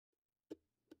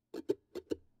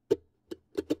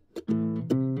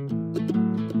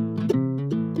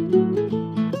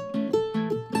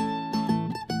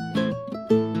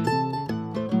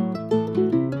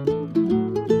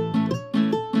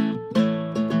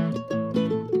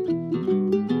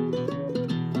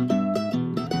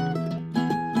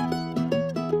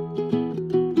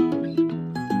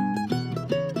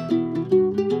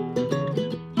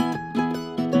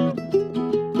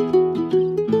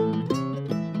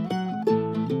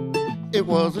It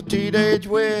was a teenage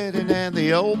wedding and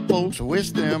the old folks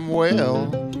wished them well.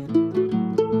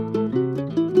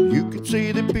 You could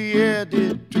see that Pierre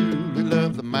did truly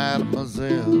love the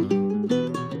mademoiselle.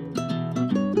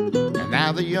 And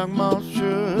now the young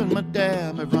monsieur and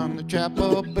madame have rung the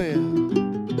chapel bell.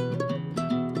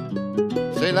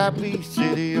 C'est la vie,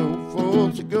 city old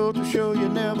folks, it goes to show you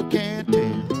never can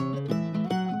tell.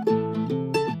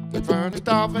 They furnished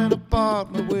off an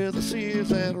apartment with a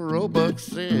Sears and a Roebuck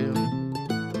sale.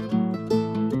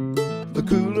 The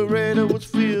coolerator was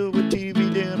filled with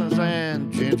TV dinners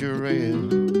and ginger ale.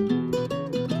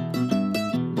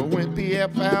 But when Pierre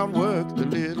found work, the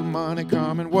little money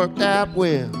coming worked out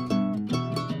well.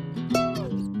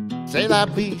 C'est la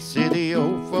vie, city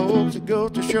old folks, it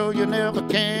goes to show you never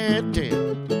can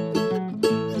tell.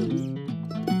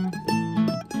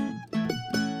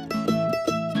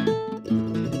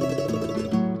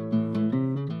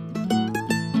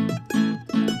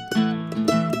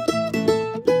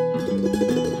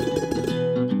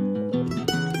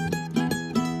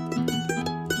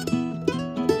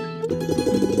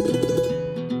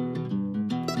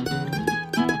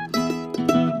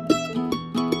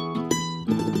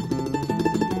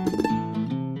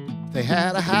 They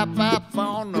had a high-five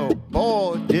phone, oh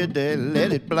boy, did they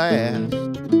let it blast.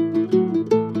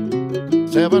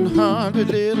 700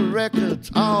 little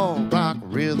records, all rock,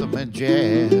 rhythm, and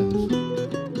jazz.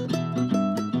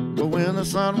 But when the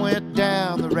sun went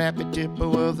down, the rapid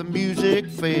tempo of the music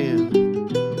fell.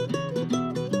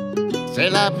 C'est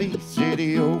la vie,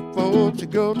 city old folks, it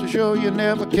goes to show you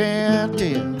never can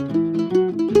tell.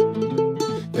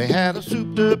 They had a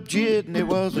souped-up gin, it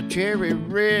was a cherry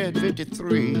red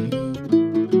 53.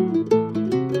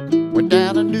 Went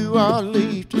down to New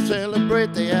Orleans to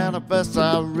celebrate the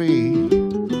anniversary.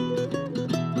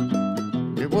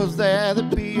 It was there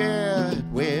that Pierre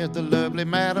had wed the lovely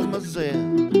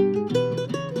mademoiselle.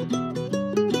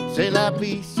 C'est la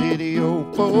vie, city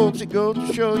old folks, it goes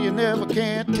to show you never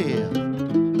can tell.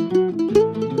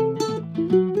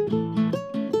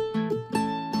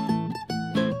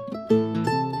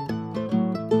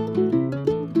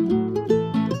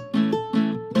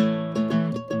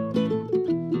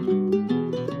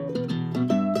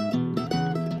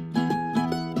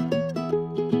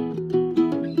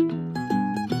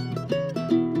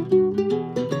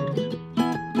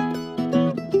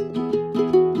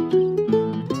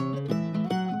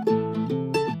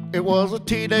 It was a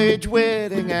teenage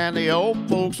wedding and the old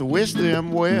folks wished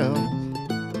them well.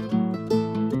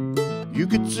 You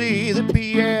could see that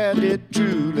Pierre did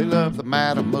truly love the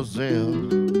mademoiselle.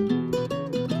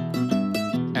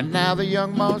 And now the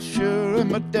young monsieur and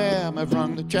madame have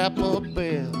rung the chapel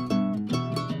bell.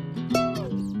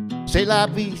 C'est la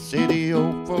vie, city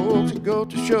old folks, it goes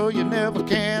to show you never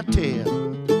can tell.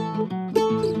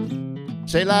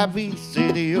 C'est la vie,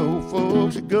 city old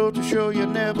folks, it goes to show you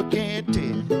never can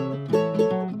tell.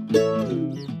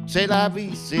 C'est la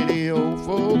vie, city old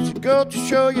folks, it goes to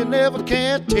show you never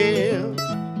can tell.